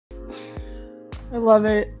I love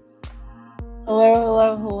it. Hello,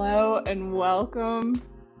 hello, hello, and welcome.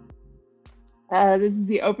 This is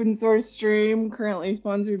the open source stream currently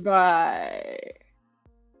sponsored by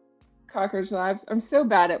Cockroach Labs. I'm so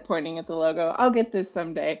bad at pointing at the logo. I'll get this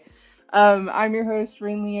someday. I'm your host,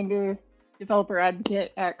 Rain Leander, developer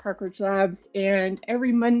advocate at Cockroach Labs, and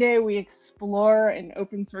every Monday we explore an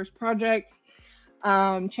open source project,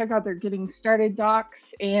 check out their getting started docs,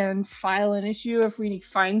 and file an issue if we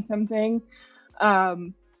find something.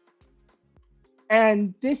 Um,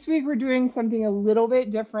 And this week we're doing something a little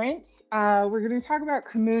bit different. We're going to talk about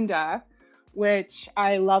Camunda, which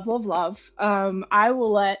I love, love, love. I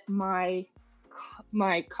will let my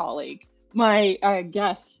colleague, my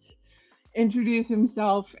guest, introduce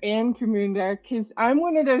himself and Camunda, because I'm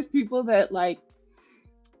one of those people that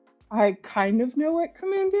I kind of know what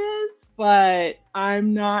Camunda is, but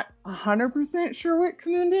I'm not 100% sure what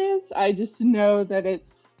Camunda is. I just know that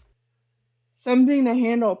it's something to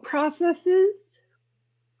handle processes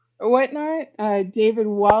or whatnot. David,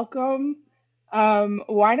 welcome.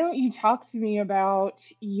 Why don't you talk to me about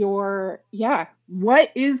what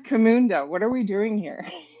is Camunda? What are we doing here?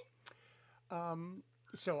 Um,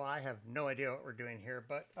 so I have no idea what we're doing here,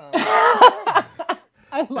 but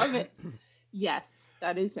I love it. Yes,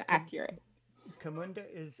 that is Kam- accurate. Camunda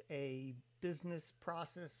is a business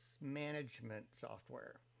process management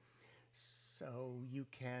software. So you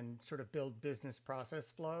can sort of build business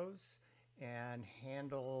process flows and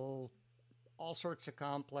handle all sorts of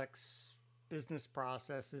complex business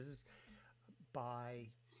processes by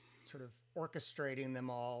sort of orchestrating them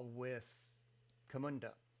all with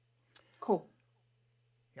Camunda. Cool.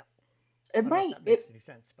 Yeah. It I don't know if might that it makes any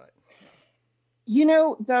sense, but yeah.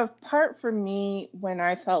 the part for me when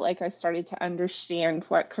I felt like I started to understand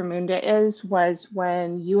what Camunda is was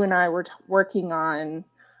when you and I were working on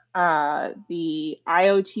the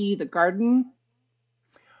IoT, the garden,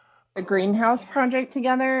 the Oh, greenhouse yeah. project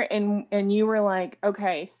together, and you were like,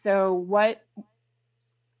 okay, so what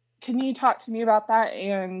can you talk to me about that?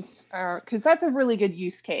 And because that's a really good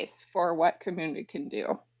use case for what Camunda can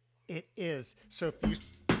do It is. So if you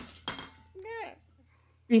yeah.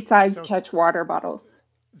 besides So catch water bottles.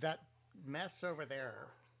 that mess over there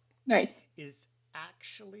Nice. is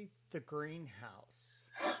actually the greenhouse,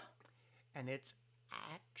 and it's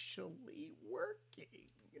actually working.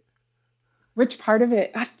 Which part of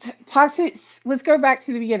it? Talk to. Let's go back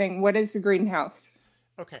to the beginning. What is the greenhouse?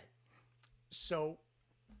 Okay. So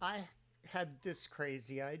I had this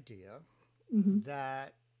crazy idea Hmm.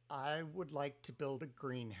 that I would like to build a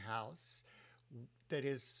greenhouse that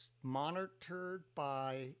is monitored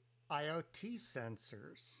by IoT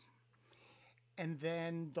sensors, and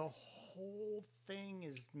then the whole thing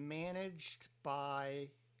is managed by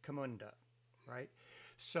Camunda, right?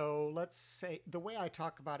 So let's say the way I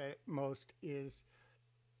talk about it most is,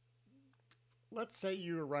 let's say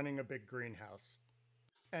you're running a big greenhouse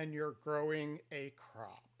and you're growing a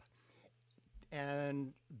crop,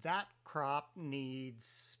 and that crop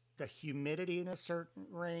needs the humidity in a certain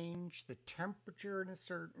range, the temperature in a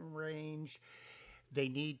certain range. They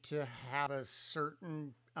need to have a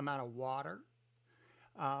certain amount of water.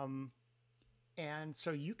 Um, And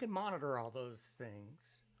so you can monitor all those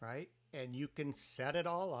things, right? And you can set it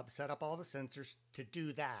all up, set up all the sensors to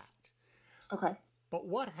do that. Okay. But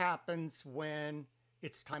what happens when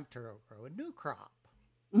it's time to grow a new crop?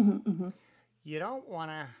 Hmm. You don't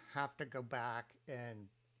want to have to go back and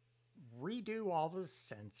redo all the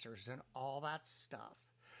sensors and all that stuff.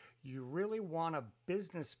 You really want a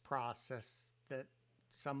business process that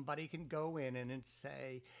somebody can go in and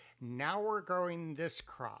say, now we're growing this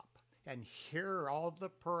crop, and here are all the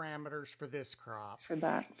parameters for this crop, For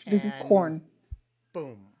that, this is and corn.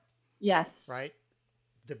 boom, Yes. right?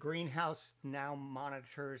 The greenhouse now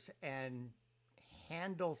monitors and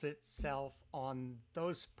handles itself on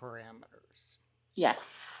those parameters, Yes.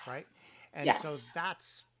 right? And Yes. so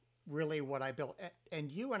that's really what I built.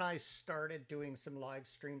 And you and I started doing some live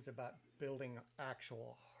streams about building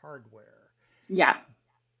actual hardware. Yeah.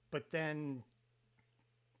 But then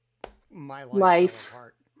my life fell Life.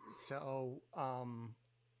 apart. So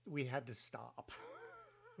we had to stop.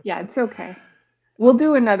 Yeah, it's okay. We'll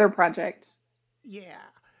do um, another project. yeah.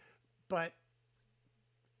 But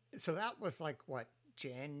so that was like what,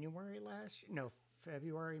 January last year? No,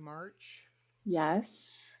 February, March? Yes.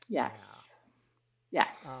 Yes. Yeah.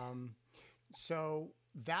 Yes. Um, so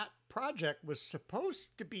that project was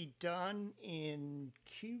supposed to be done in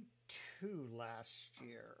Q2 last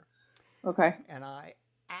year. Okay. And I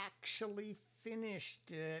actually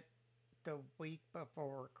finished it the week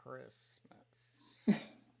before Christmas.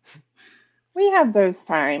 We have those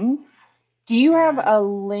times. Do you have And a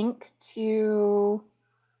link to?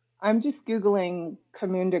 I'm just Googling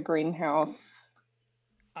Camunda greenhouse.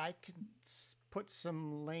 I can put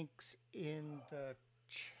some links in the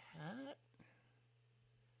chat.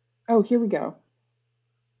 Oh, here we go.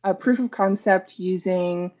 A Is proof of concept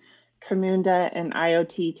using Camunda yes. and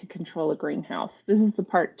IoT to control a greenhouse. This is the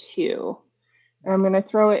part two. And I'm Right. going to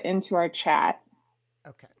throw it into our chat.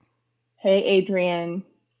 Okay. Hey, Adrian.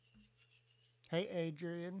 Hey,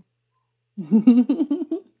 Adrian.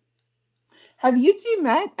 Have you two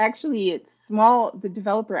met? Actually, it's small. The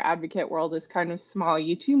developer advocate world is kind of small.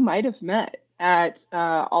 You two might have met at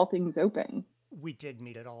All Things Open. We did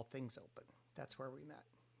meet at All Things Open. That's where we met.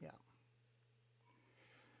 Yeah.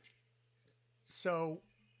 So,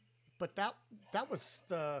 but that was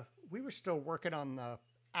the we were still working on the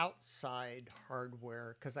outside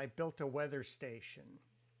hardware because I built a weather station,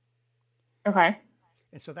 Okay.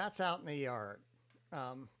 and so that's out in the yard.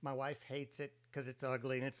 My wife hates it because it's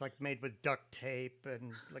ugly and it's like made with duct tape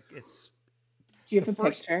and like it's Do you the have a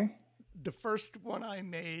first picture? the first one I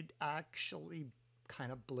made actually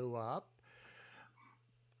kind of blew up.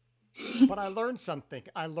 But I learned something.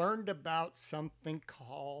 I learned about something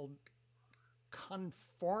called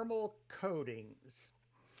conformal coatings,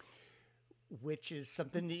 which is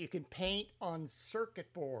something that you can paint on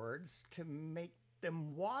circuit boards to make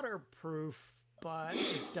them waterproof, but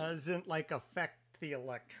it doesn't like affect the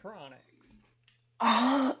electronics.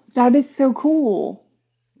 Ah, that is so cool.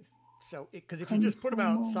 So, because if you just put them Conformal.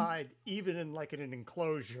 outside, even in like in an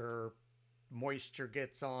enclosure, moisture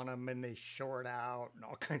gets on them and they short out and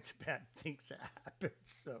all kinds of bad things happen.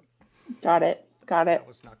 So Got it. Got that it.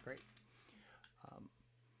 was not great. Um,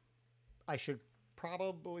 I should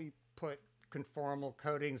probably put conformal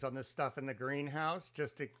coatings on this stuff in the greenhouse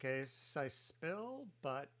just in case I spill.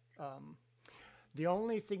 But the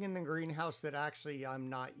only thing in the greenhouse that actually I'm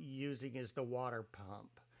not using is the water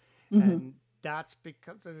pump. Hmm. And that's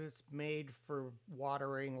because it's made for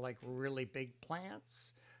watering like really big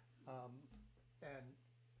plants. Um, and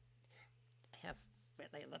have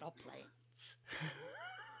really little plants.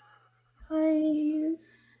 Nice.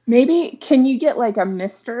 Maybe can you get like a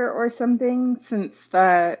mister or something since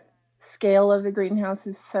the scale of the greenhouse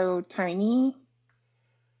is so tiny?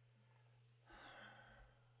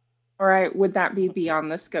 Or would that be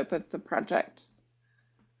beyond the scope of the project?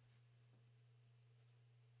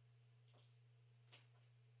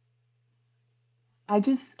 I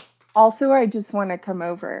just I just want to come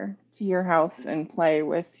over to your house and play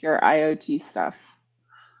with your IoT stuff.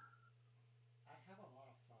 I have a lot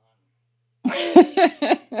of fun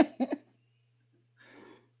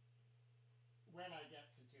when I get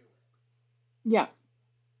to do it. Yeah.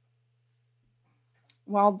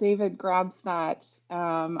 While David grabs that,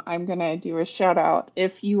 I'm going to do a shout out.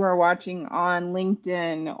 If you are watching on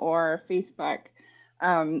LinkedIn or Facebook,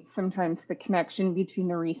 sometimes the connection between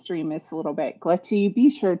the restream is a little bit glitchy. Be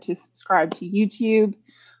sure to subscribe to YouTube.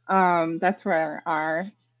 That's where our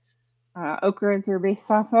okras are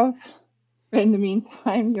based off of. But in the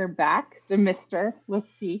meantime, you're back, the Mister. Let's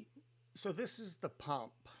see. So this is the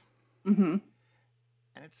pump, Hmm.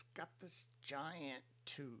 and it's got this giant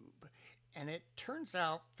tube. And it turns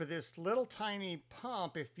out for this little tiny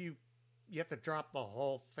pump, if you have to drop the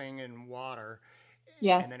whole thing in water,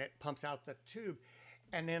 Yeah, and then it pumps out the tube,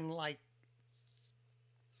 and in like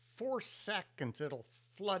 4 seconds it'll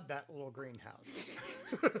flood that little greenhouse.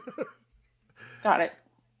 got it.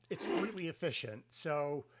 It's really efficient.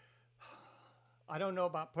 So I don't know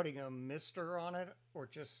about putting a mister on it or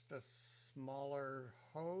just a smaller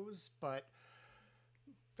hose, but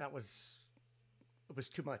that was it was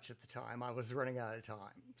too much at the time. I was running out of time.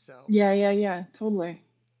 So, Yeah, yeah, yeah, totally.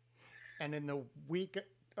 and in the week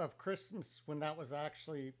of Christmas when that was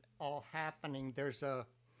actually all happening, there's a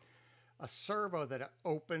servo that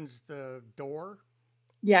opens the door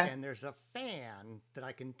Yeah, and there's a fan that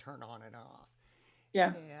I can turn on and off.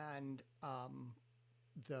 yeah. And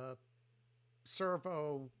the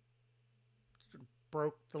servo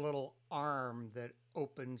broke the little arm that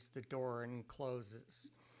opens the door and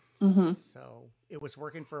closes. Hmm. So it was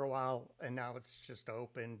working for a while, and now it's just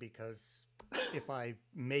open because if I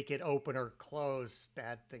make it open or close,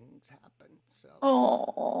 bad things happen. So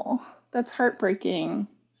Oh, that's yeah, heartbreaking.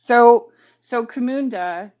 So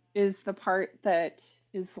Camunda is the part that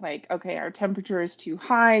is like, okay, our temperature is too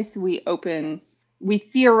high, so yes. we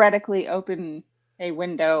theoretically open a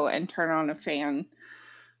window and turn on a fan.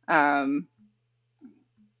 Um,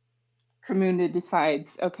 Camunda decides,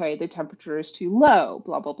 okay, the temperature is too low,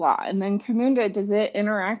 blah, blah, blah. And then Camunda, does it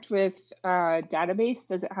interact with database?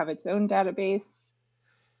 Does it have its own database?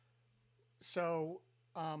 So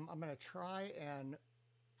I'm going to try and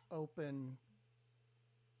open.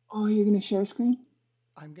 Oh, you're going to share screen?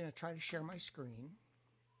 I'm going to try to share my screen.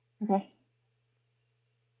 Okay.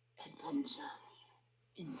 Adventures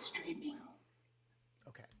in streaming.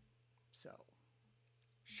 Okay, so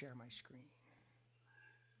share my screen.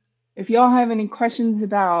 If y'all have any questions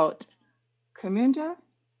about Camunda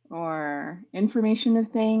or information of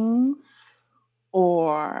things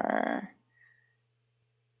or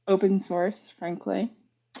open source, frankly,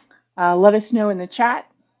 let us know in the chat.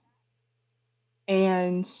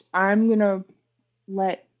 And I'm going to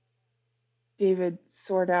let David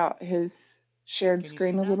sort out his shared Can you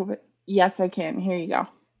screen see a that? little bit. Yes, I can. Here you go.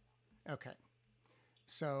 Okay.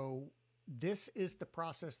 So this is the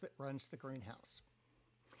process that runs the greenhouse.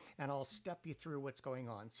 And I'll step you through what's going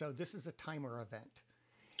on. So this is a timer event.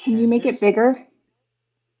 Can you And make it this, bigger?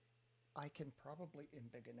 I can probably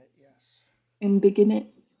embiggen it, yes. Embiggen it?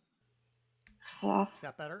 Is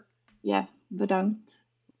that better? Yeah, bedunkt.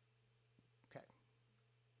 Okay.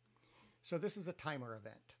 So this is a timer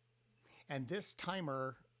event. And this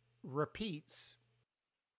timer repeats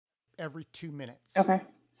every 2 minutes. Okay.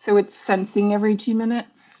 So it's sensing every 2 minutes?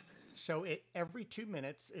 So every 2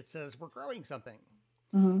 minutes, it says, we're growing something.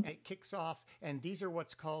 Mm-hmm. And it kicks off, and these are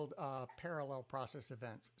what's called parallel process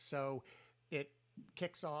events. So it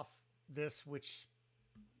kicks off this, which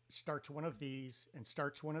starts one of these, and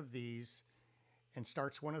starts one of these, and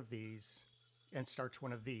starts one of these, and starts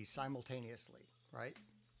one of these simultaneously, right?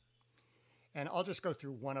 And I'll just go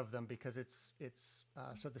through one of them because it's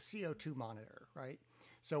so the CO2 monitor, right?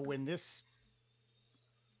 So when this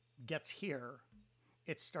gets here,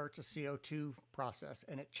 it starts a CO2 process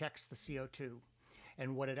and it checks the CO2.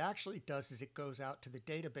 And what it actually does is it goes out to the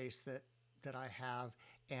database that I have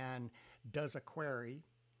and does a query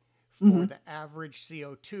for the average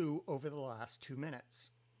CO2 over the last 2 minutes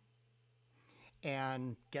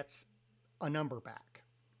and gets a number back.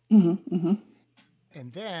 Mm-hmm. Mm-hmm.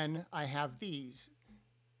 And then I have these.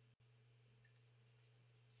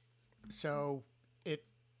 So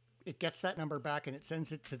it gets that number back and it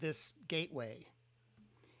sends it to this gateway.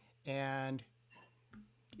 And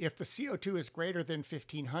if the CO2 is greater than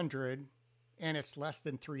 1500 and it's less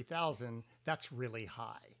than 3000, that's really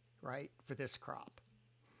high, right, for this crop.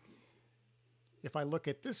 If I look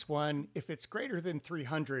at this one, if it's greater than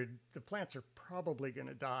 300, the plants are probably going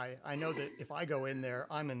to die. I know that if I go in there,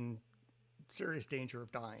 I'm in serious danger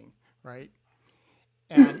of dying, right?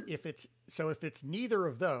 And if it's neither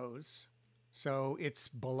of those, so it's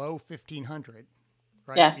below 1500,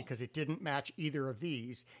 right? Yeah. Because it didn't match either of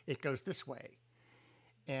these, it goes this way.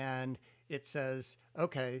 And it says,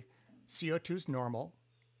 okay, CO2 is normal,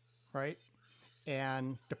 right?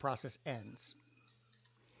 And the process ends.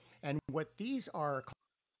 And what these are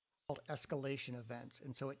called escalation events.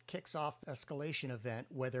 And so it kicks off the escalation event,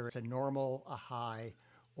 whether it's a normal, a high,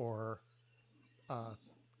 or a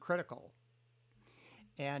critical.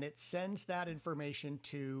 And it sends that information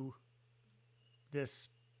to this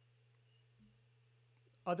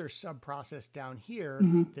other sub process down here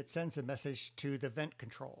that sends a message to the vent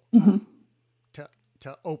control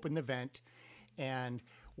to open the vent. And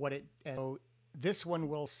so this one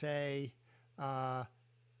will say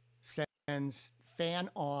sends fan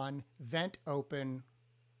on, vent open,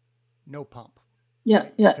 no pump. Yeah,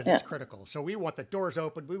 right? yeah, Because yeah. it's critical. So we want the doors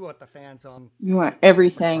open, we want the fans on. You want the different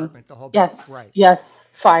everything. department, the whole Yes, right. yes,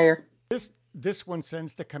 fire. This one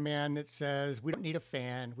sends the command that says we don't need a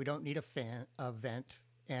fan, we don't need a vent,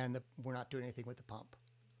 and we're not doing anything with the pump,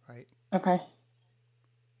 right? Okay.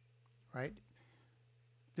 Right.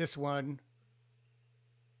 This one,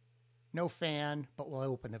 no fan, but we'll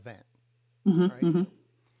open the vent, right?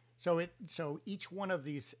 So each one of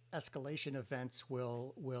these escalation events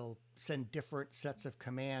will send different sets of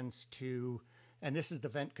commands to, and this is the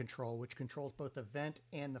vent control, which controls both the vent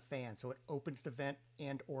and the fan. So it opens the vent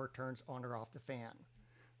and or turns on or off the fan,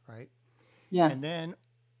 right? Yeah. And then,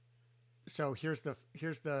 so here's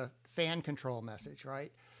the fan control message,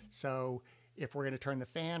 right? So if we're going to turn the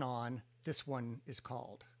fan on, this one is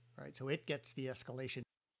called, right? So it gets the escalation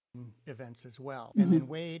events as well. And then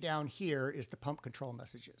way down here is the pump control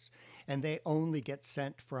messages. And they only get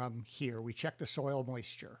sent from here. We check the soil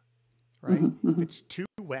moisture, right? If it's too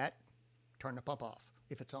wet, turn the pump off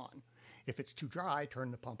if it's on. If it's too dry,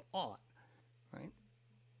 turn the pump on, right?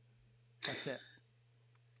 That's it.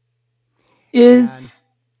 Is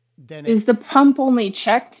the pump only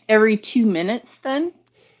checked every 2 minutes then?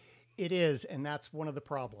 It is, and that's one of the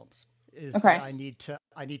problems is Okay. that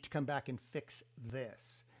I need to come back and fix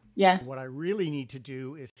this. Yeah. What I really need to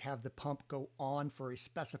do is have the pump go on for a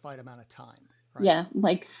specified amount of time, right? Yeah,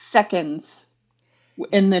 like seconds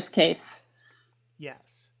in this case.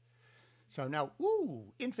 Yes. So now,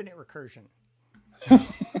 ooh, infinite recursion.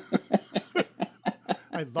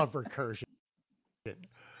 I love recursion.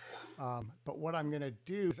 But what I'm going to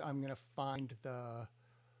do is uh,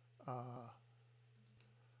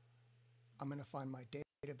 I'm going to find my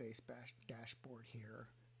database dashboard here.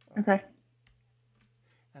 Okay.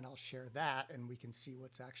 And I'll share that, and we can see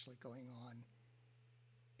what's actually going on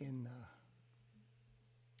in the.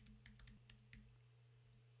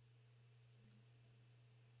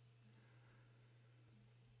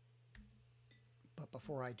 But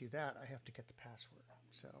before I do that, I have to get the password.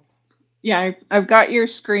 So. Yeah, I've got your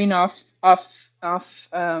screen off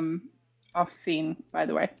off scene, by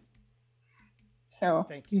the way. So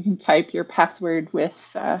Thank you. you can type your password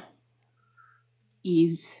with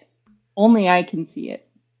ease. Only I can see it.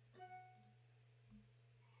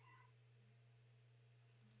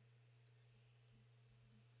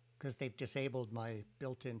 Because they've disabled my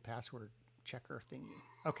built-in password checker thingy.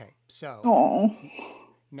 Okay, so Oh.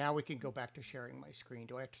 now we can go back to sharing my screen.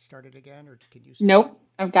 Do I have to start it again, or can you start it? Nope,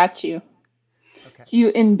 I've got you. Okay, Do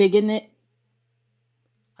you embiggen it?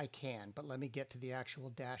 I can, but let me get to the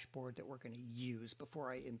actual dashboard that we're going to use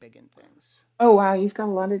before I embiggen things. Oh wow, you've got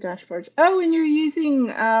a lot of dashboards. Oh, and you're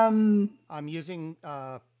using I'm using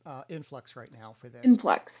Influx right now for this.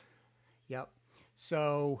 Influx. Yep.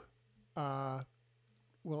 So uh,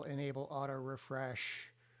 we'll enable auto refresh.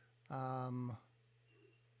 Um,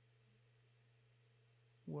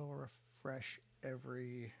 we'll refresh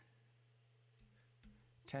every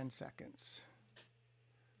 10 seconds.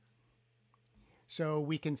 So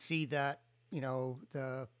we can see that,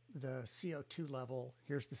 the CO2 level,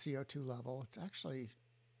 here's the CO2 level.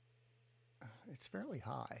 It's fairly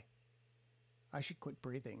high. I should quit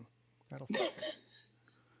breathing. That'll fix it.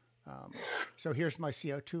 So here's my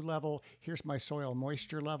CO2 level. Here's my soil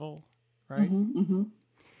moisture level, right? Mm-hmm.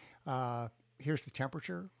 Here's the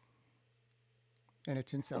temperature, and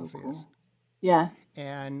it's in So Celsius. cool. Yeah.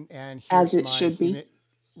 And As here's it my should be.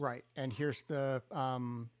 right, and here's the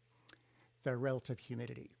relative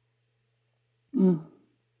humidity, Mm.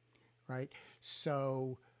 right?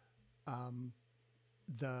 So um,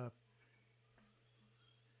 the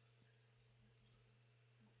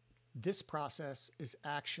this process is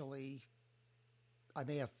actually, I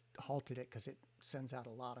may have halted it because it sends out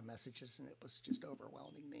a lot of messages and it was just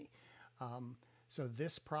overwhelming me. So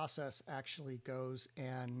this process actually goes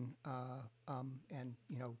and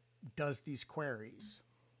does these queries,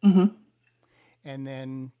 Mm-hmm. and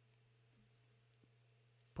then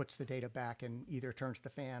puts the data back and either turns the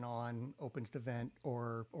fan on, opens the vent,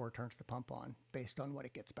 or turns the pump on based on what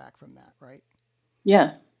it gets back from that, right?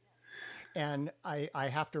 Yeah. And I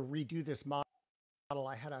have to redo this model.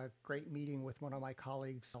 I had a great meeting with one of my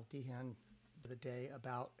colleagues, Dehan, the day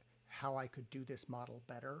about how I could do this model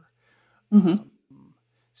better, Mm-hmm.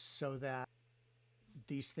 so that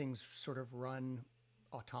these things sort of run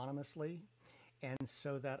autonomously, and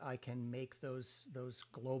so that I can make those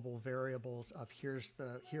global variables of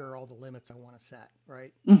here are all the limits I want to set,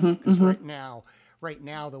 right? Mm-hmm. Because Mm-hmm. right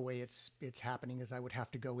now the way it's happening is I would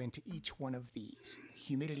have to go into each one of these.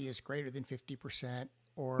 Humidity is greater than 50%,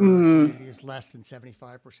 or Mm. humidity is less than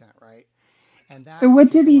 75%, right? And that So would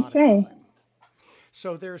what take did a he lot of say? time.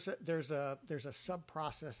 So there's a sub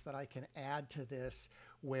process that I can add to this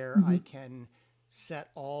where Mm-hmm. I can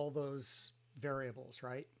set all those variables,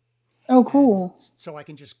 right? Oh, And cool. so I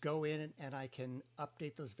can just go in and I can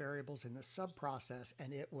update those variables in the sub process,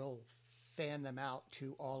 and it will fan them out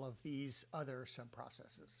to all of these other sub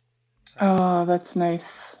processes, right? Oh, that's nice.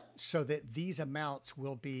 So that these amounts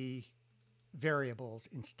will be variables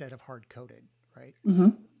instead of hard coded, right? Mm-hmm.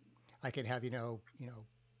 I could have,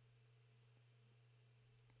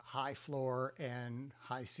 high floor and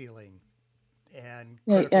high ceiling, and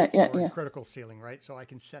Yeah, critical yeah, yeah, floor and yeah. critical ceiling, right? So I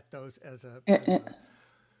can set those Yeah, yeah.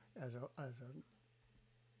 as a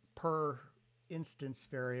per instance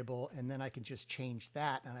variable, and then I can just change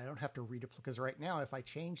that, and I don't have to redeploy, because right now if I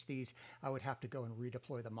change these, I would have to go and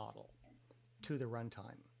redeploy the model to the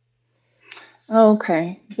runtime. So, Oh,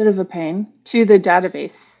 okay. Bit of a pain. To the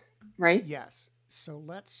database, right? yes. So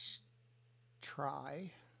let's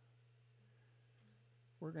try.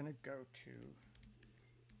 We're going to go to.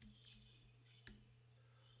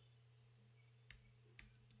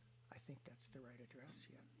 I think that's the right address.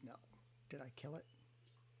 Yeah. No. Did I kill it?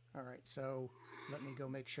 All right. So let me go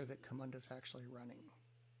make sure that Camunda's actually running.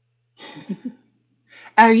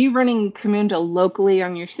 Are you running Camunda locally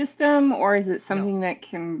on your system, or is it No. something that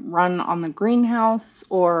can run on the greenhouse,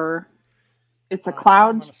 or it's a It's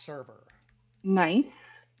running cloud? on a server. Nice.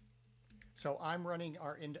 So I'm running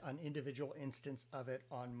an individual instance of it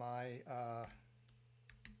on my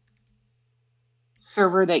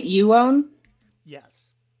server that you own?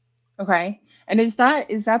 Yes. Okay. And is that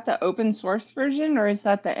the open source version or is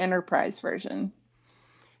that the enterprise version?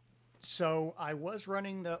 So I was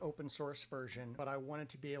running the open source version, but I wanted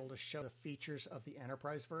to be able to show the features of the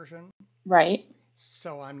enterprise version. Right.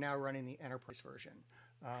 So I'm now running the enterprise version.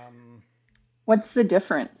 Um, What's the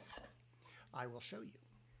difference? I will show you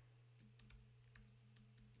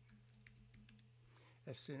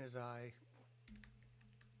as soon as I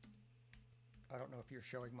don't know if you're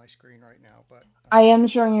showing my screen right now, but I am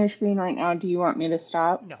showing your screen right now. Do you want me to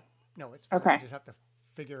stop? no, no, it's fine. I Okay. just have to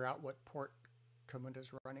figure out what port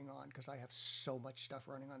Camunda's running on because I have so much stuff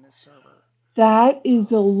running on this server. That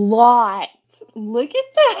is a Um, lot. Look at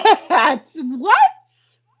that. What?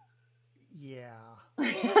 yeah.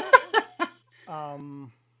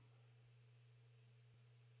 Um,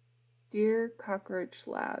 Dear Cockroach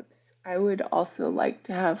Labs, I would also like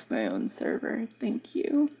to have my own server. Thank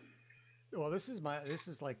you. well, this is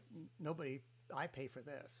like nobody. I pay for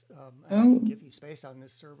this, and I can Oh. give you space on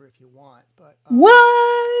this server if you want. But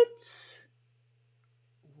What?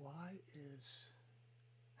 why is?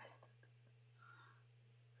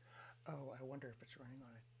 Oh, I wonder if it's running on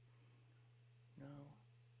it. No.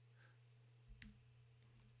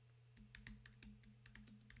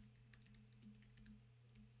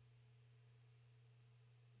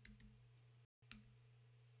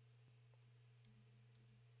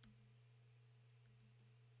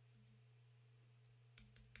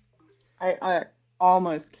 I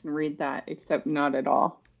almost can read that, except not at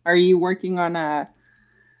all. Are you working on a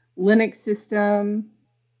Linux system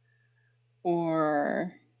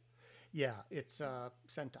or? Yeah, it's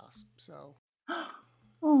CentOS. So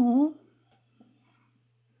Oh.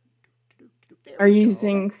 there Are we you go.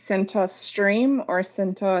 using CentOS Stream or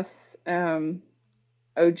CentOS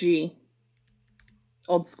OG,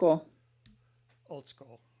 old school? Old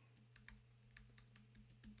school.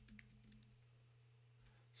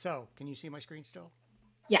 So can you see my screen still?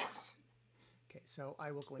 Yes. Okay, so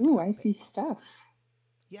I will go into Ooh, the I see stuff.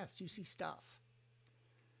 yes, you see stuff.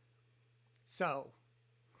 So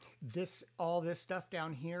this all this stuff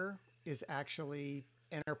down here is actually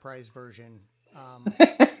enterprise version. Um,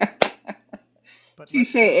 but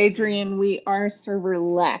Touche, let's go see. Adrian. We are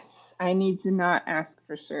serverless. I need to not ask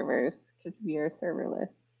for servers because we are serverless.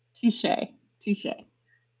 Touche. Touche.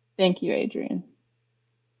 Thank you, Adrian.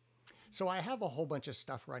 So I have a whole bunch of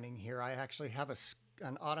stuff running here. I actually have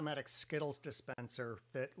an automatic Skittles dispenser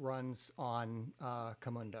that runs on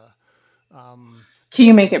Camunda. Can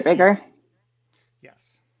you make it And bigger?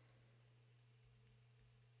 yes,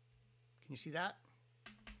 can you see that?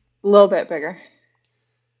 A little bit bigger.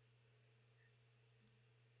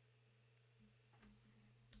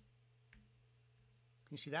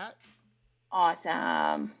 Can you see that?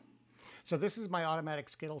 Awesome. So this is my automatic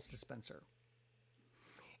Skittles dispenser.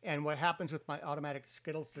 And what happens with my automatic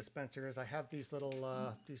Skittles dispenser is I have these little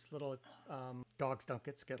dogs don't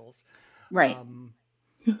get Skittles. Right.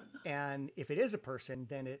 And if it is a person,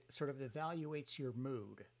 then it sort of evaluates your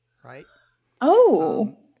mood, right? Oh.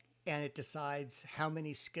 Um, and it decides how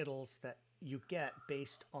many Skittles that you get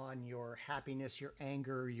based on your happiness, your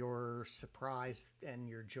anger, your surprise, and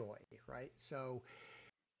your joy, right? So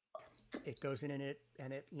it goes in and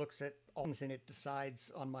it looks at all things and it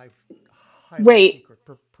decides on my highly Wait. secret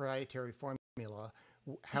proprietary formula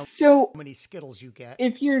how So many Skittles you get,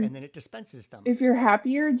 if you're and then it dispenses them. if you're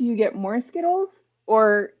happier, do you get more Skittles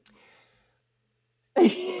or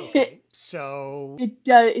it Okay, so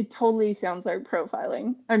does it totally sounds like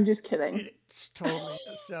profiling. I'm just kidding. it's totally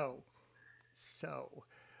so.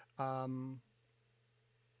 Um,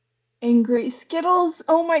 Angry Skittles?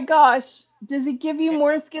 Oh my gosh. Does it give you and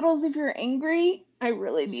more Skittles if you're angry? I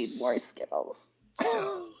really need more Skittles.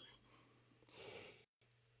 so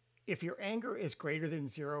if your anger is greater than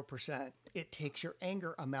 0%, it takes your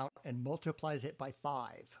anger amount and multiplies it by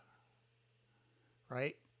 5,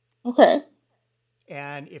 right? Okay.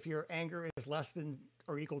 And if your anger is less than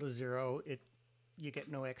or equal to 0, it you get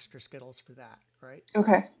no extra Skittles for that, right?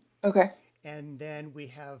 Okay. Okay. And then we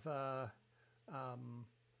have um,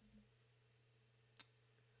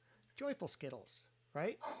 joyful Skittles,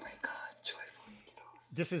 right? Oh my god, joyful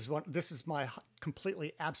This is my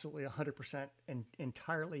completely, absolutely 100% and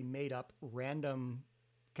entirely made up random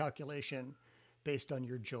calculation based on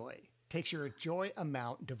your joy. Takes your joy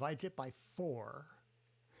amount, divides it by 4,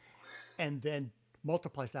 and then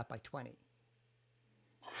multiplies that by 20.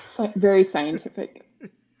 Very scientific.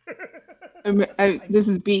 I, This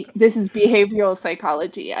is behavioral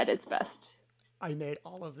psychology at its best. I made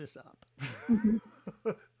all of this up, Mhm.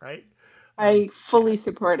 right? I fully Chat,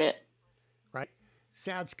 support it. right?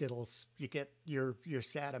 sad Skittles, you get your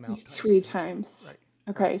sad amount times 3 3. times. Right. Right.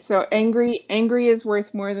 Okay, so angry is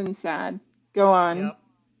worth more than sad. Go on.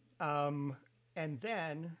 Yep. Um, and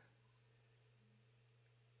then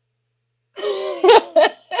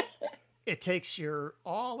it takes your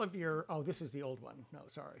all of your. Oh, this is the old one. No,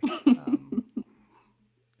 sorry. Um,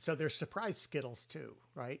 so there's surprise Skittles too,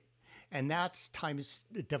 right? And that's times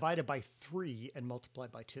divided by 3 and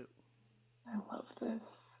multiplied by 2. I love this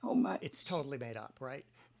so much. It's totally made up, right?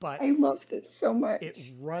 But I love this so it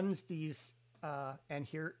much. runs these, and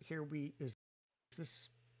here we is this,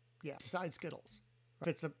 yeah, decide Skittles.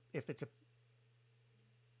 If it's a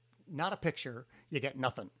not a picture, you get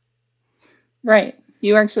nothing. Right.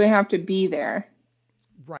 You actually have to be there.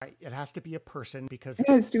 Right. It has to be a person because It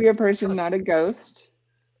has to be a person, trust not a ghost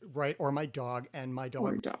right or my dog, and my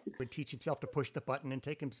or dog dogs. would teach himself to push the button and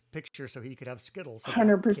take him picture so he could have Skittles. So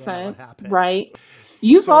that cannot 100%. happen. Right.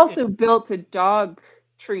 You've So it also built a dog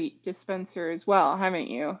treat dispenser as well, haven't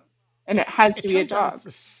you? And it it has it to be a turns out dog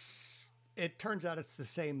it turns out it's the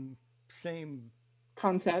same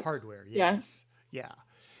concept. hardware. Yeah. Yes. Yeah.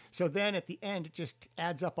 So then at the end, it just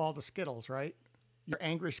adds up all the Skittles, right? Your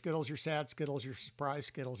angry Skittles, your sad Skittles, your surprise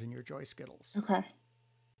Skittles, and your joy Skittles. Okay.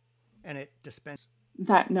 And it dispenses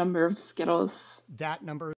That number of Skittles. that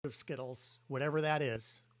number of Skittles, whatever that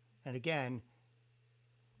is. And again,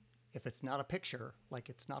 if it's not a picture, like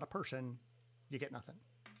it's not a person, you get nothing.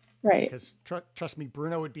 Right. Because trust me,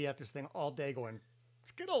 Bruno would be at this thing all day going,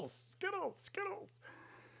 Skittles, Skittles, Skittles.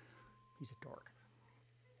 He's a dork.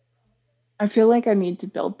 I feel like I need to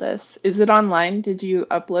build this. Is it online? Did you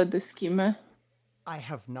upload the schema? I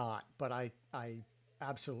have not, but I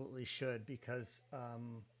absolutely should because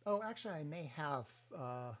oh, actually I may have.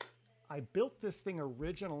 I built this thing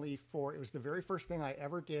originally for it was the very first thing I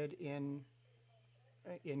ever did in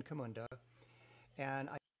Camunda, and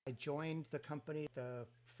I joined the company the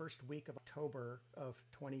first week of October of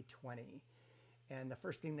 2020, and the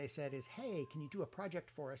first thing they said is, "Hey, can you do a project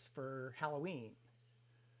for us for Halloween?"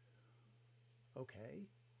 Okay.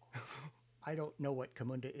 I don't know what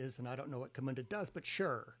Camunda is and I don't know what Camunda does, but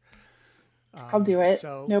sure. I'll do it.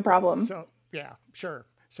 So, No problem. so yeah, sure.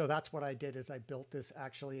 So that's what I did is I built this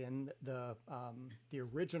actually, and the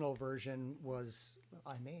original version was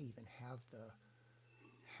I may even have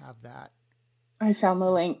that I found the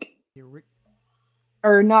link. the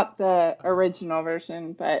Or not the uh, original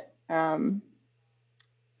version, but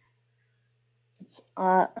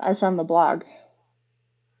I found the blog.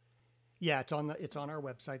 yeah, it's on our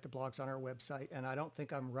website. The blog's on our website, and I don't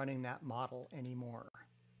think I'm running that model anymore.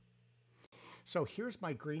 So here's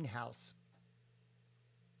my greenhouse,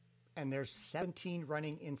 and there's 17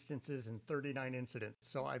 running instances and 39 incidents.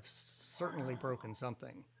 So I've certainly broken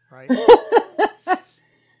something, right?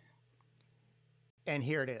 And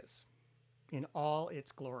here it is in all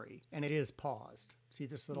its glory, and it is paused. See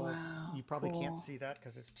this little, Wow, you probably can't cool. see that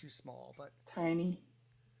because it's too small, but Tiny.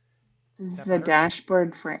 This is is that the better?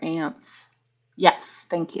 dashboard for ants. Yes,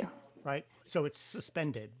 thank you. Right? So it's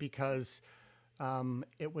suspended because Because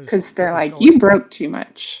it they're was like, going you broke too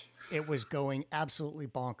much. it was going absolutely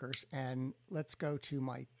bonkers. And let's go to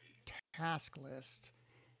my task list,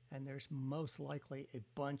 and there's most likely a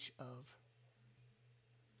bunch of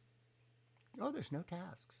oh, there's no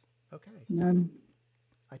tasks. Okay, None.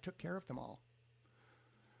 I took care of them all.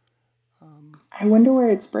 Um, I wonder where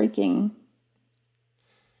it's breaking.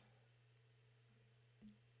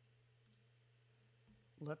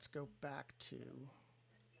 let's go back to,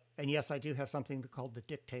 and yes, I do have something called the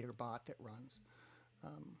dictator bot that runs.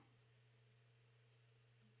 Um,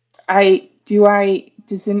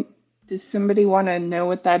 Does does somebody want to know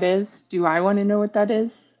what that is? Do I want to know what that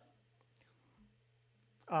is?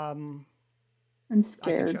 um, I'm I can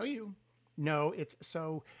scared. show you. No, it's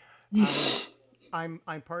so. Um,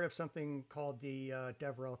 I'm part of something called the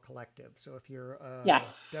DevRel Collective. So if you're Yes.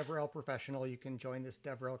 a DevRel professional, you can join this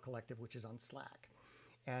DevRel Collective, which is on Slack.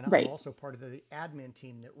 And I'm Right. also part of the admin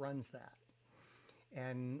team that runs that.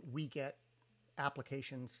 And we get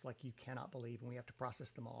applications like you cannot believe, and we have to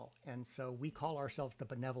process them all. And so we call ourselves the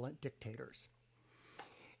benevolent dictators.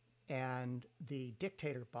 And the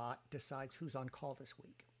dictator bot decides who's on call this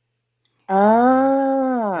week. And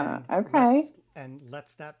Ah, okay.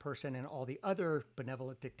 lets that person and all the other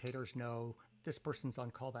benevolent dictators know this person's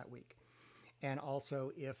on call that week. And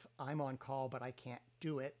also, if I'm on call but I can't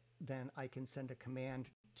do it, then I can send a command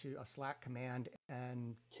to a Slack command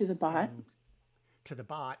To the bot. and to the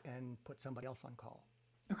bot and put somebody else on call.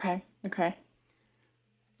 Okay. Okay.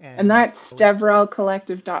 And And that's so it's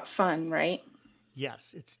devrelcollective.fun, right?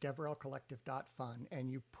 yes, it's devrelcollective.fun,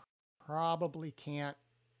 and you probably can't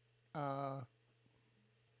uh,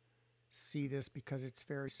 see this because it's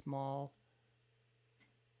very small.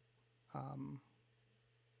 Um,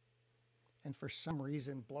 and for some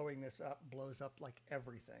reason, blowing this up blows up like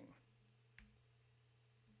everything.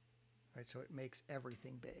 Right, so it makes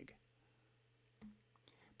everything big.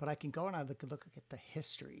 But I can go and I look at the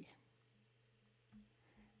history.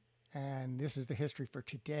 And this is the history for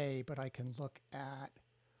today, but I can look at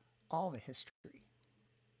all the history.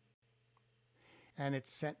 And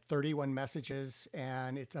it's sent 31 messages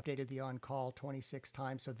and it's updated the on-call 26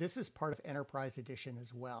 times. So this is part of Enterprise Edition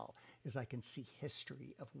as well, is I can see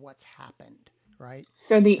history of what's happened, right?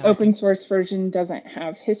 So the And I open can, source version doesn't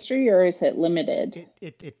have history, or is it limited?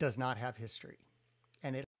 it does not have history.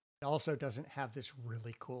 And it also doesn't have this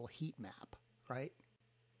really cool heat map, right?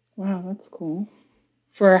 Wow, that's cool.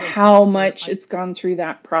 For So how here's where much it's gone through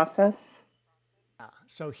that process?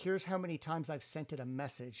 so here's how many times I've sent it a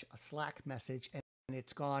message, a Slack message, and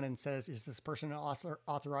it's gone and says, is this person an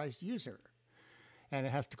authorized user? And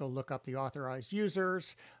it has to go look up the authorized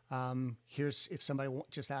users. Here's if somebody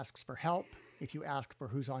just asks for help, if you ask for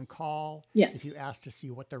who's on call, Yeah, if you ask to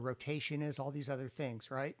see what the rotation is, all these other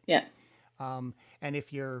things, right? yeah, And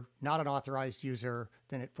if you're not an authorized user,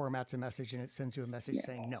 then it formats a message and it sends you a message yeah.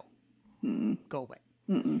 saying, no, Mm-mm. go away.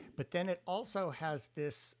 Mm-mm. But then it also has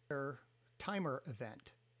this timer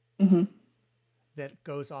event Mm-hmm. that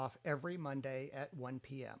goes off every Monday at 1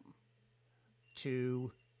 p.m.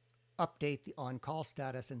 to update the on-call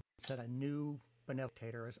status and set a new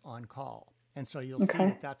benevolitator as on call. And so you'll see Okay.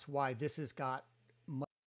 that that's why this has got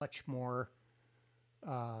much more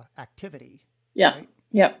activity, Yeah. right?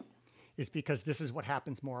 Yep. Is because this is what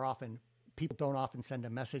happens more often. People don't often send a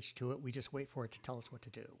message to it. We just wait for it to tell us what to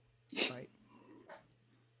do, right?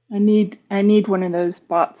 I need one of those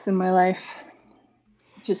bots in my life.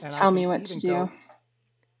 Just And I tell can me what to even do. go,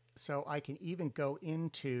 so I can even go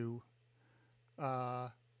into uh,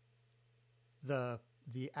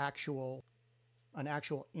 the actual an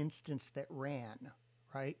actual instance that ran,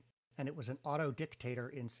 right? And it was an auto dictator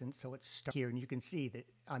instance. So it's stuck here. And you can see that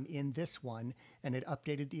I'm in this one and it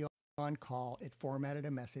updated the on call. It formatted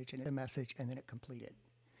a message and then it completed.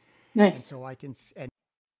 And Nice. so I can, and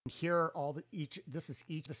here are all this is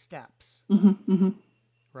each of the steps, Mm-hmm. Mm-hmm.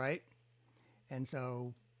 right? And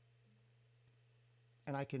so,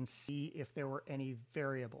 and I can see if there were any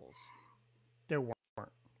variables. There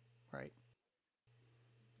weren't, right?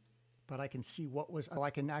 But I can see what was, so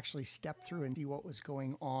I can actually step through and see what was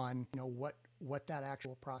going on, what that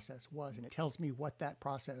actual process was. And it tells me what that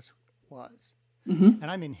process was. Mm-hmm.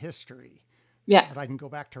 And I'm in history, Yeah. but I can go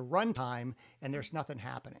back to runtime and there's nothing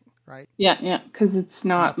happening, right? Yeah. Yeah. Because it's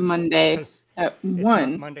not Nothing's going, Monday because at it's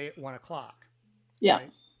not 1. Monday at 1 o'clock, Yeah.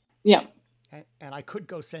 right? Yeah. And I could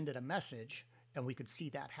go send it a message and we could see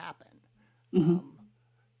that happen. Mm-hmm. Um,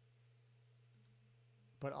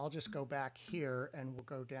 but I'll just go back here and we'll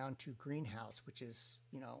go down to greenhouse, which is,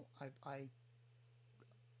 I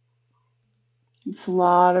It's a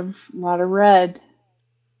lot of red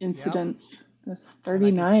yep. incidents. That's And I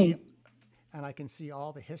can see 39.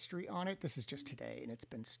 all the history on it. This is just today and it's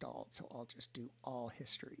been stalled. So I'll just do all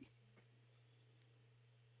history.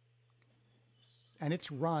 And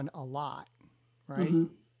it's run a lot, right? Mm-hmm.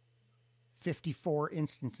 54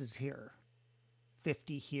 instances here,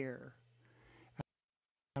 50 here.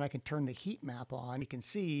 And I can turn the heat map on. You can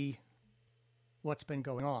see what's been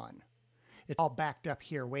going on. It's all backed up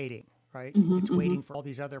here waiting, right? Mm-hmm. It's Mm-hmm. waiting for all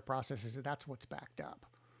these other processes. And that's what's backed up.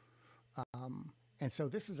 And so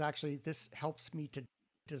this helps me to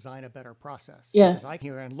design a better process Yeah. because I can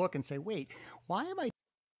hear and look and say, wait, why am I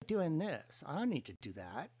doing this? I don't need to do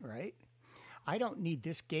that, right? I don't need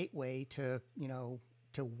this gateway to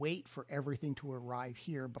wait for everything to arrive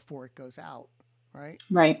here before it goes out, right?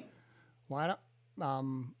 Right. Why don't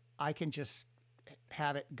I can just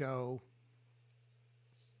have it go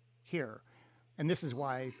here, and this is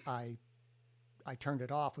why I turned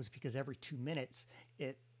it off was because every 2 minutes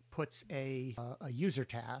it puts a user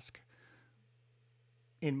task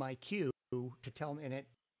in my queue to tell me, and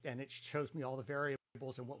it shows me all the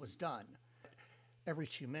variables and what was done. Every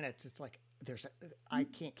 2 minutes, it's like I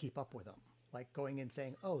can't keep up with them. Like going and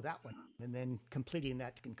saying, oh, that one, and then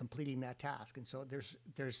completing that task. And so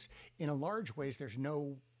there's in a large ways there's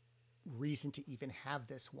no reason to even have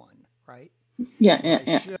this one, right? Yeah. What Yeah.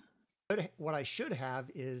 I Yeah. should what I should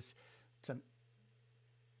have is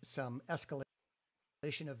some escalation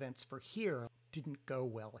events for here didn't go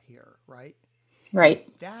well here, right? And if Right.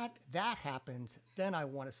 that happens, then I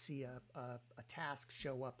want to see a task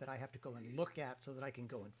show up that I have to go and look at so that I can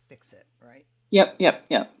go and fix it, right? Yep. Yep.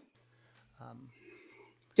 Yep. Um,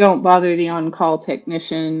 Don't bother the on-call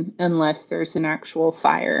technician unless there's an actual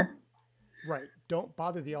fire. right. don't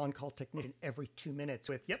bother the on-call technician every 2 minutes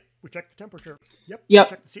with, yep, we checked the temperature. Yep, we Yep.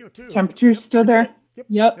 checked the CO2. Temperature's Yep, still we did it. there. Yep,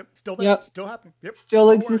 Yep. yep, still there, Yep. still happening. Yep, Still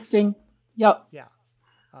all works. existing. Yep. Yeah,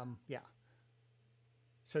 yeah.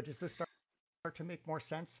 So does this start to make more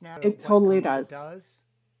sense now? It What totally Camunda does. does,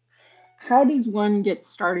 How does one get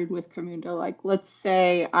started with Camunda? Like, let's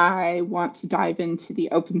say I want to dive into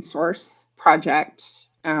the open source project.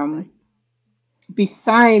 right?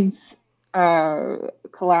 Besides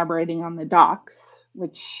collaborating on the docs,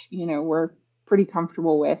 which we're pretty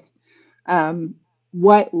comfortable with, um,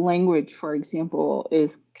 what language, for example,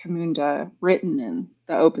 is Camunda written in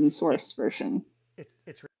the open source It's version?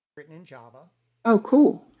 it's written in Java. Oh,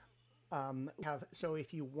 cool. Have so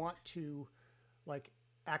if you want to like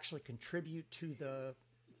actually contribute to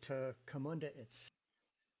Camunda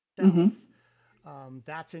Mm-hmm. itself,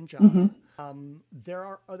 that's in Mm-hmm. Java. There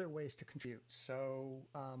are other ways to contribute. So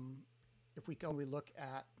if we go and we look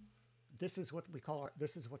at this is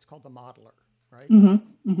what's called the modeler, right?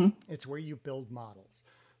 Mm-hmm. Mm-hmm. It's where you build models.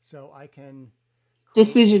 So I can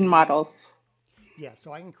create a Decision new models. yeah.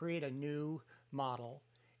 So I can create a new model,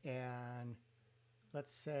 and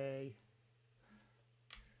let's say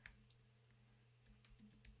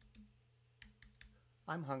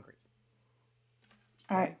I'm hungry.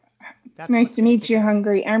 All right. Okay, It's that's what nice it's to going to meet kick you, out,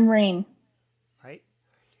 Hungry. I'm Rain. right?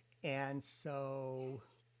 And so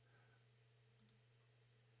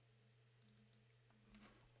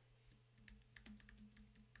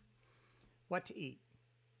what to eat?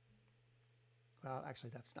 Well,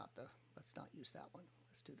 actually, let's not use that one.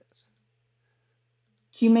 Let's do this.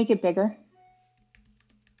 Can you make it bigger?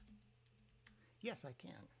 Yes, I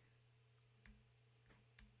can.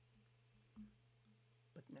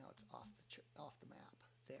 But now it's off the map.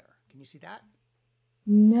 There. Can you see that?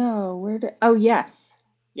 No. Where did? Oh, yes.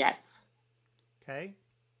 Yes. Okay.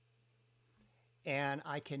 And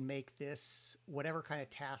I can make this whatever kind of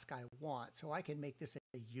task I want. So I can make this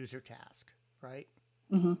a user task, right?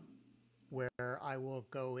 Mm-hmm. Where I will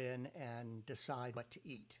go in and decide what to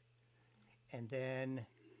eat. And then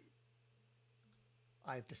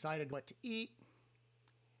I've decided what to eat.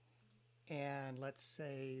 And let's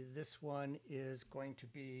say this one is going to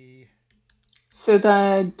be So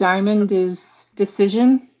the diamond is cookies.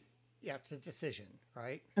 decision. Yeah, it's a decision,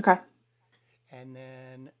 right? Okay. And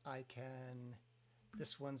then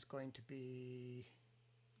this one's going to be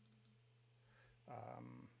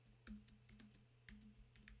um,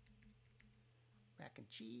 mac and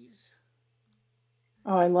cheese.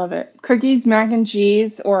 Oh, I love it. Cookies, mac and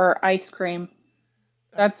cheese, or ice cream.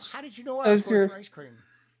 That's How did you know I was those going are for ice cream?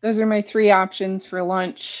 those are my three options for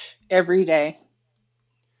lunch every day.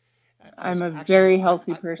 I I'm was a actually very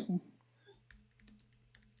healthy person.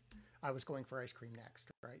 I was going for ice cream next,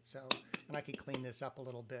 right? So, and I could clean this up a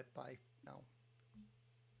little bit by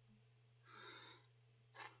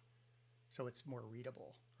so it's more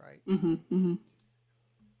readable, right? Mm-hmm, mm-hmm.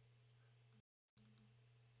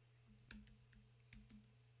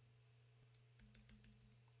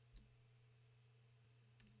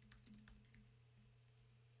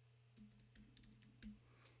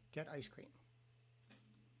 Get ice cream.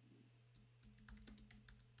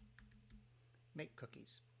 Make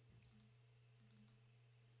cookies.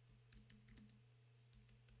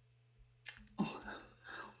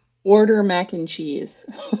 Order mac and cheese.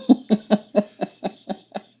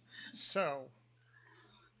 So,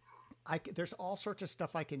 there's all sorts of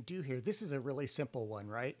stuff I can do here. This is a really simple one,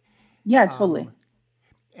 right? Yeah, totally. Um,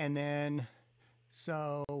 and then,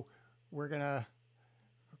 so we're going to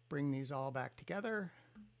bring these all back together.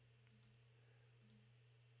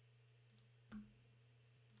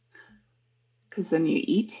 Because then you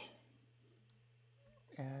eat.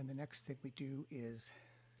 And the next thing we do is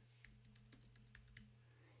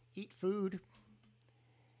eat food.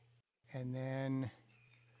 And then,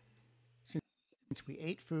 since we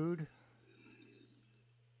ate food,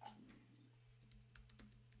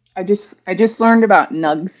 I just learned about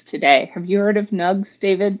nugs today. Have you heard of nugs,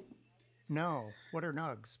 David? no. What are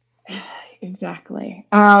nugs? Exactly.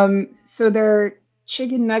 So they're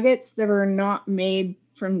chicken nuggets that are not made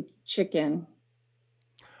from chicken.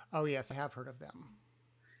 Oh, yes, I have heard of them.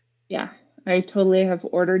 Yeah, I totally have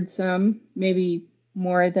ordered some, maybe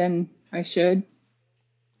more than I should.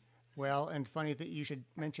 Well, and funny that you should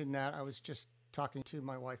mention that. I was just talking to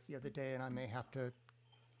my wife the other day, and I may have to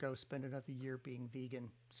go spend another year being vegan.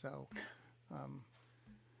 So um,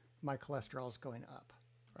 my cholesterol is going up,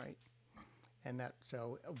 right? And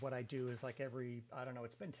so what I do is like I don't know,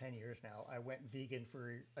 it's been 10 years now. I went vegan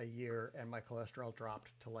for a year and my cholesterol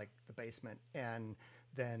dropped to like the basement. And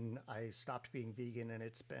then I stopped being vegan and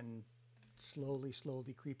it's been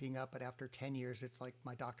slowly creeping up. But after 10 years, it's like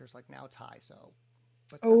my doctor's like, now it's high. So,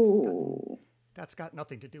 but Oh. that's got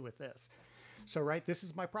nothing to do with this. So, right, this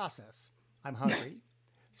is my process. I'm hungry,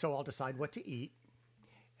 so I'll decide what to eat,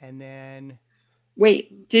 and then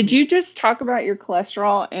Wait, did we. you just talk about your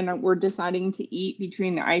cholesterol and we're deciding to eat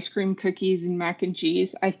between the ice cream, cookies, and mac and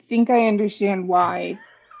cheese? I think I understand why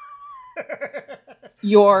Busted.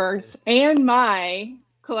 yours and my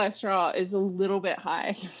cholesterol is a little bit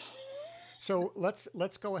high. So let's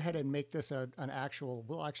go ahead and make this an actual.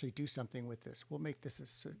 We'll actually do something with this. We'll make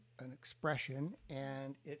this an expression,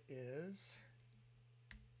 and it is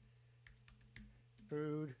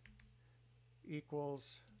food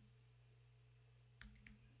equals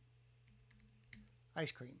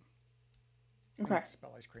ice cream. I Okay. need to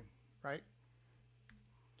spell ice cream, right?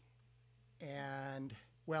 And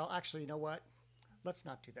well, actually, you know what? Let's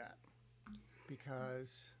not do that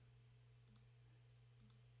because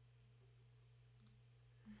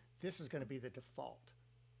this is going to be the default.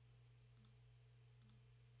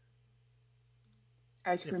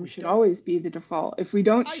 Ice If cream we should don't, always be the default. If we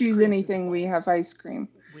don't ice choose cream's the anything, we default. have ice cream.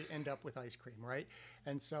 We end up with ice cream, right?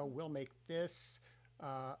 And so we'll make this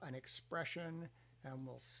an expression, and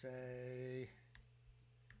we'll say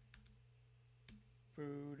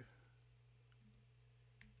food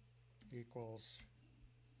equals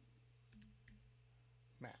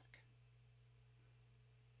Mac.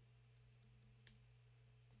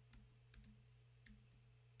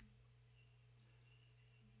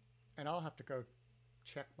 And I'll have to go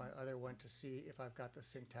check my other one to see if I've got the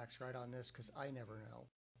syntax right on this because I never know.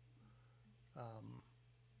 Um,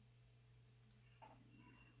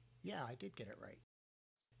 yeah, I did get it right.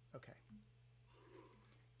 Okay.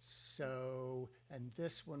 So, and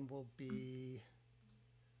this one will be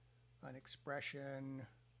an expression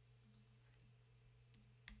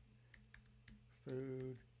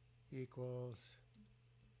food equals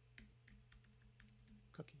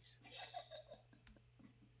cookies.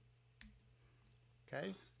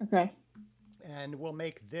 Okay. Okay. And we'll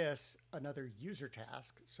make this another user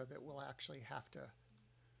task so that we'll actually have to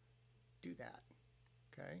do that.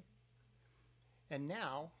 Okay. And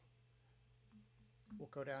now we'll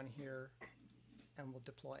go down here and we'll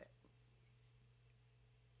deploy it.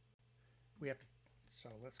 We have to, so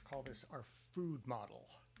let's call this our food model.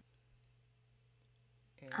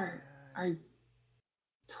 Are And are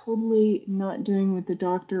totally not doing what the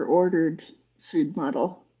doctor ordered food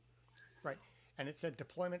model. right. And it said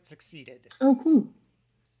deployment succeeded. Oh, cool.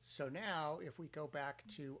 So now if we go back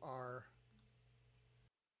to our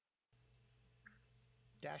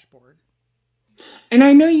dashboard, And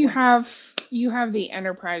I we know have one. you have the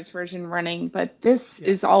enterprise version running, but this Yeah.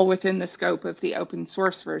 is all within the scope of the open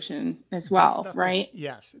source version as This well, stuff is, right?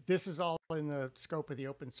 yes, this is all in the scope of the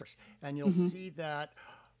open source. And you'll Hmm. see that,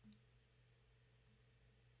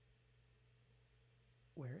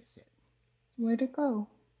 where is it? Where'd it go?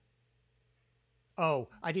 Oh,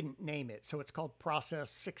 I didn't name it. So it's called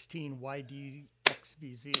process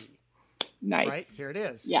 16YDXVZ, Nice. right? Here it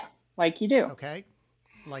is. Yeah, like you do. Okay.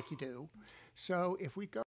 Like you do. So if we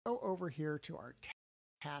go over here to our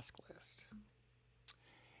task list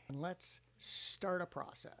and let's start a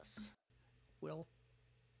process, we'll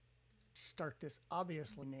start this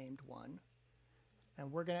obviously named one,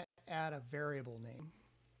 and we're going to add a variable name,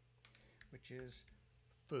 which is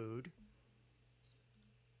food,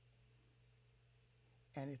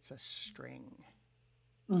 and it's a string.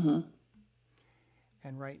 Hmm.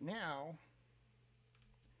 And right now,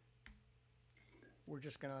 we're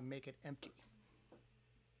just going to make it empty.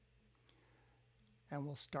 And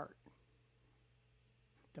we'll start.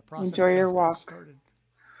 The process Enjoy your has been walk. started.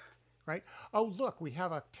 Right? Oh, look, we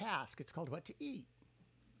have a task. It's called what to eat.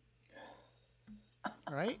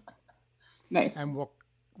 Right? Nice. And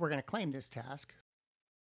we're going to claim this task.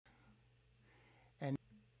 And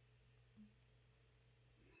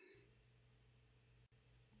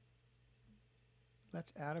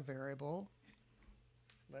let's add a variable.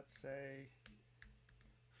 Let's say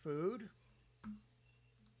food.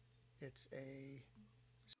 It's a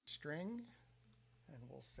string. And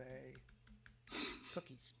we'll say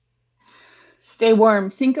cookies. Stay warm.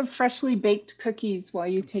 Think of freshly baked cookies while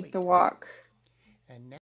you take Complete. the walk.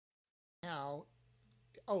 And now,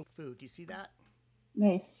 oh, food. Do you see that?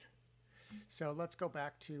 Nice. So let's go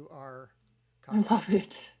back to our I cockpit. love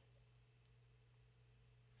it.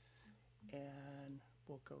 And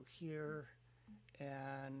we'll go here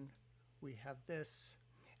and we have this.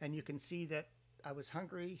 And you can see that I was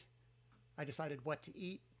hungry. I decided what to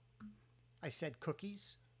eat. I said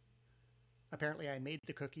cookies. Apparently I made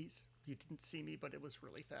the cookies. You didn't see me, but it was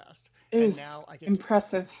really fast. It And was now I get to,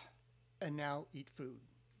 impressive. and now eat food,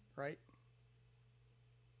 right?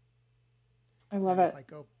 I love And if it. I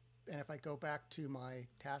go and if I go back to my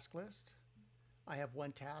task list, I have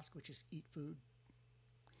one task which is eat food,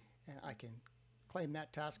 and I can claim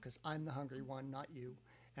that task because I'm the hungry one, not you,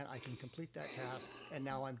 and I can complete that task, and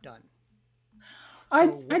now I'm done.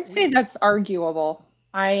 So I'd what say we that's arguable.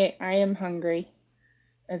 I am hungry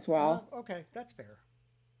as well. okay, that's fair,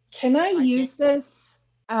 Can I but I can't. use this?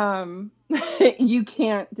 Um, you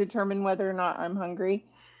can't determine whether or not I'm hungry.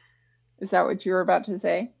 Is that what you were about to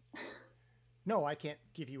say? No, I can't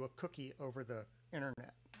give you a cookie over the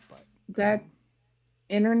internet, but That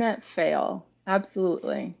internet fail.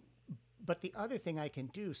 Absolutely. the other thing I can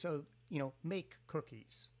do, so make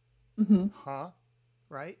cookies, Hmm. huh?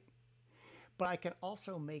 Right? But I can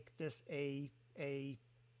also make this a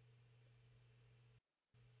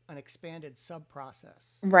an expanded sub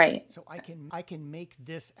process. Right. So I can make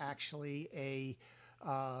this actually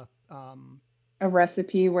uh, um, A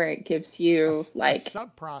recipe where it gives you a like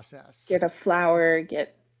sub process, get a flour,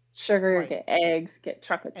 get sugar, right? get eggs, get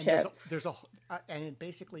chocolate And chips. and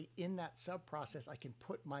basically in that sub process, I can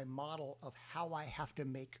put my model of how I have to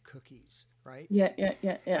make cookies, right? Yeah, yeah,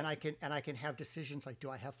 yeah, yeah. And I can have decisions like, do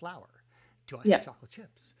I have flour? Do I have Yeah, chocolate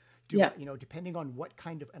chips? Do yeah, I, depending on what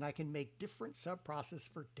kind of, and I can make different sub process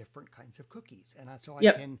for different kinds of cookies. And so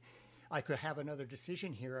yep. I could have another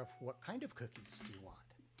decision here of what kind of cookies do you want?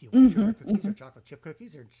 Do you want Hmm. sugar cookies Hmm. or chocolate chip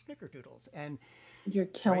cookies or snickerdoodles? And You're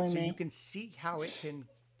right, killing so you me. can see how it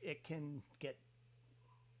can get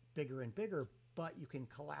bigger and bigger, but you can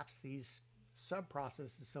collapse these sub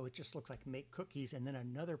processes so it just looks like make cookies, and then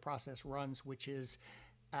another process runs, which is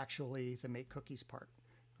actually the make cookies part,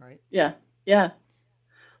 right? Yeah, yeah.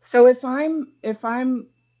 So if I'm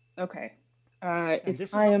okay, And if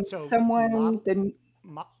this is I am so someone then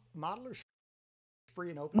Modeler's free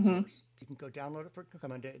and open hmm source. So you can go download it for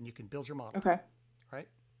Camunda and you can build your models, okay. right?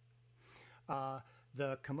 Uh,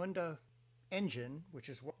 the Camunda engine, which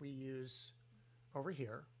is what we use over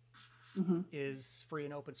here, Hmm. is free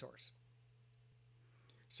and open source.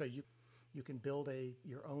 So you can build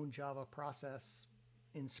your own Java process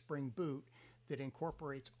in Spring Boot that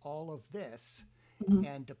incorporates all of this Hmm.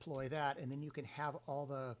 and deploy that, and then you can have all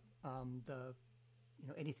the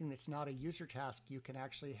anything that's not a user task you can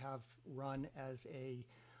actually have run as a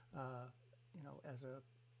uh,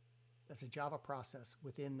 as a Java process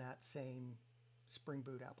within that same Spring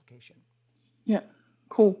Boot application. Yeah,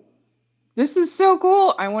 cool. This is so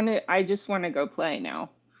cool. I just want to go play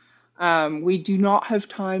now. We do not have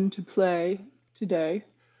time to play today.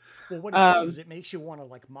 Well, what it does Um, is it makes you want to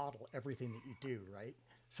like model everything that you do, right?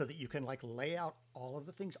 So that you can like lay out all of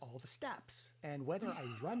the things, all the steps. And whether I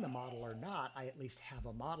run the model or not, I at least have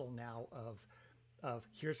a model now of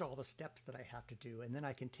here's all the steps that I have to do. And then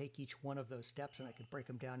I can take each one of those steps and I can break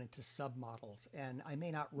them down into sub models. And I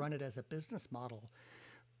may not run it as a business model,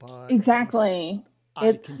 but at least exactly.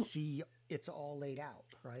 I It's can see it's all laid out,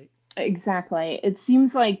 right? exactly. It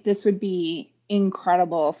seems like this would be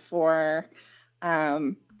incredible for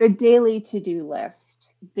the daily to-do list,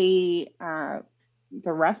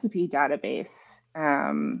 the recipe database.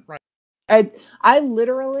 Um, Right. I I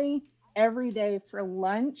literally every day for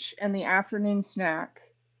lunch and the afternoon snack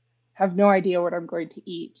have no idea what I'm going to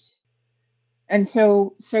eat. And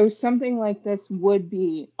so something like this would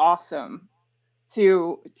be awesome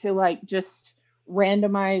to like just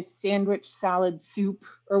randomize sandwich salad soup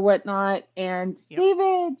or whatnot. And Yep.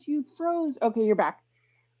 David, you froze. Okay, you're back.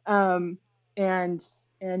 Um, and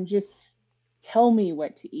and just tell me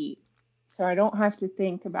what to eat, so I don't have to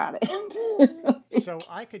think about it. So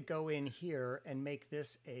I could go in here and make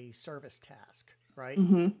this a service task, right?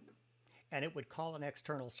 Hmm. And it would call an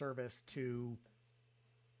external service to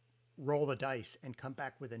roll the dice and come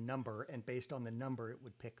back with a number, and based on the number it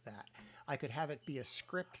would pick that. I could have it be a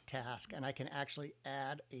script task, and I can actually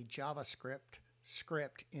add a JavaScript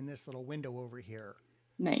script in this little window over here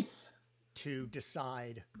Nice. to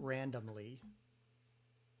decide randomly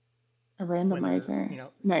A whether randomizer. it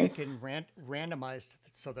Nice. can randomize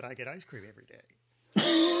so that I get ice cream every day.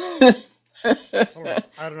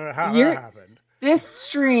 I don't know how that You're happened. This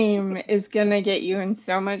stream is gonna get you in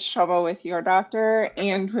so much trouble with your doctor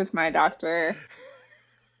and with my doctor.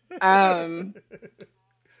 Um,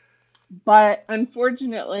 but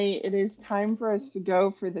unfortunately, it is time for us to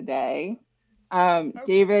go for the day. Okay.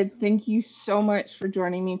 David, thank you so much for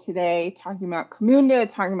joining me today, talking about Camunda,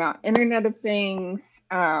 talking about Internet of Things.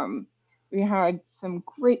 Um, we had some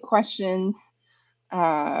great questions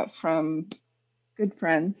from good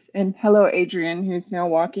friends. And hello, Adrian, who's now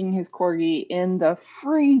walking his corgi in the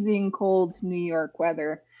freezing cold New York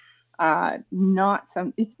weather. Not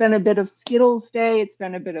some. It's been a bit of Skittles day. It's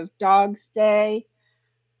been a bit of Dogs day.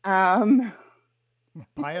 Um,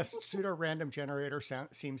 Biased pseudo random generator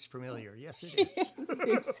seems familiar. Yes, it is.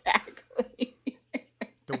 Exactly.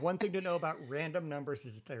 The one thing to know about random numbers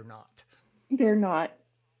is that they're not. They're not.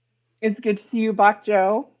 It's good to see you, Bok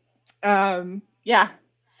Joe. Yeah.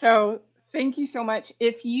 So thank you so much.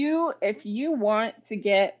 If you want to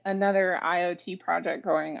get another IoT project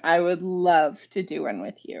going, I would love to do one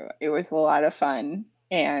with you. It was a lot of fun,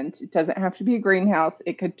 and it doesn't have to be a greenhouse.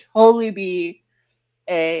 It could totally be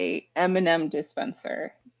a M&M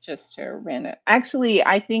dispenser just to random. Actually,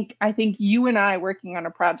 I think you and I working on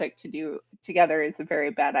a project to do together is a very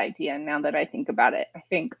bad idea. Now that I think about it, I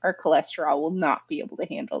think our cholesterol will not be able to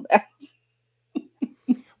handle that.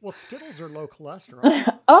 Well, Skittles are low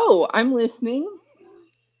cholesterol. Oh, I'm listening.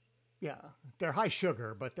 Yeah, they're high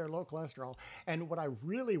sugar, but they're low cholesterol. And what I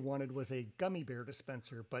really wanted was a gummy bear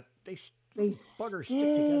dispenser, but They little buggers stick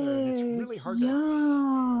together, and it's stick. really hard to.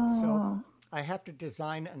 So Yeah. I have to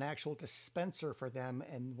design an actual dispenser for them,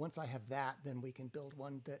 and once I have that, then we can build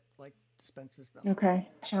one that like dispenses them. Okay.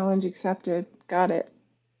 Challenge accepted. Got it.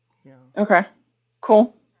 Yeah. Okay.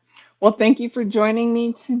 Cool. Well, thank you for joining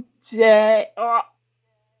me today. Oh,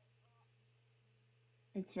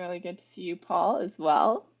 it's really good to see you, Paul, as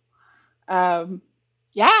well. Um,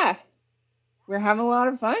 yeah, we're having a lot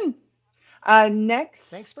of fun.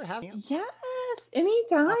 Thanks Next, for having me. yes,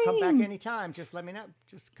 I'll come back anytime. anytime. Just let me know.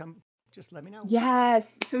 Just come. Just let me know. Yes.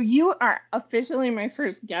 So you are officially my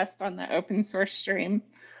first guest on the open source stream.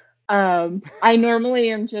 I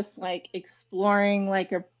normally am just like exploring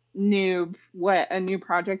like a noob what a new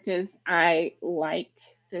project is. I like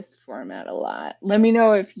this format a lot. Let me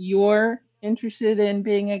know if you're interested in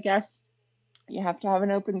being a guest. You have to have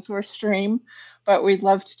an open source stream, but we'd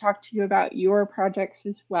love to talk to you about your projects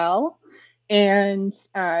as well. And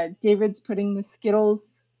David's putting the Skittles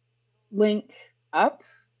link up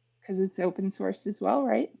because it's open source as well,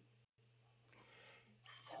 right?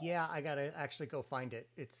 Yeah, I gotta actually go find it.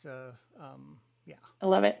 Yeah, I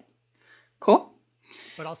love it. Cool.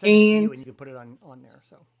 but I'll send it to you, And and you can put it on there.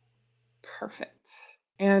 So perfect.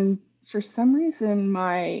 And for some reason,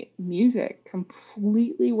 my music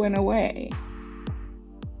completely went away.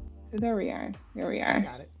 So there we are. There we I are.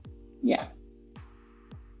 got it. Yeah.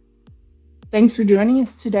 Thanks for joining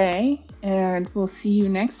us today, and we'll see you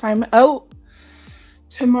next time. Oh,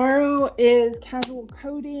 tomorrow is casual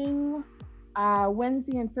coding.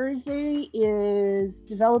 Wednesday and Thursday is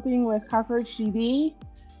developing with CockroachDB,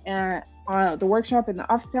 and the workshop in the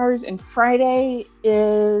office hours. And Friday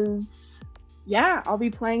is, yeah, I'll be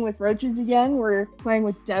playing with roaches again. We're playing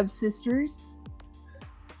with Dev Sisters.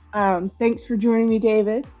 Thanks for joining me,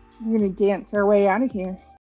 David. We're gonna dance our way out of here.